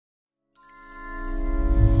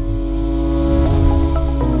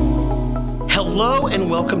Hello and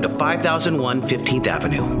welcome to 5001 15th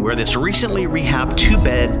Avenue, where this recently rehabbed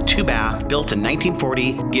 2-bed, 2-bath built in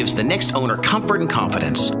 1940 gives the next owner comfort and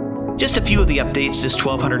confidence. Just a few of the updates this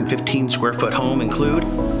 1,215 square foot home include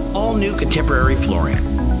all new contemporary flooring,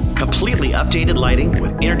 completely updated lighting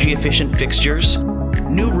with energy efficient fixtures,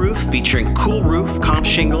 new roof featuring cool roof comp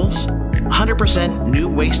shingles, 100% new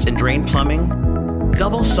waste and drain plumbing,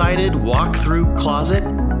 double-sided walk-through closet,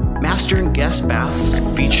 master and guest baths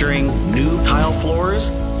featuring new tile floors,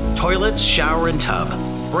 toilets, shower, and tub,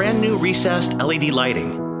 brand new recessed LED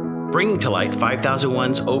lighting, bringing to light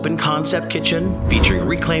 5001's open concept kitchen featuring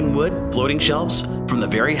reclaimed wood floating shelves from the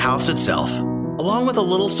very house itself, along with a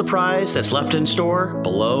little surprise that's left in store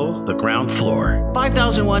below the ground floor.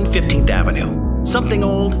 5001 15th Avenue. Something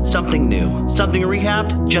old, something new, something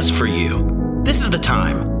rehabbed just for you. This is the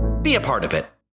time. Be a part of it.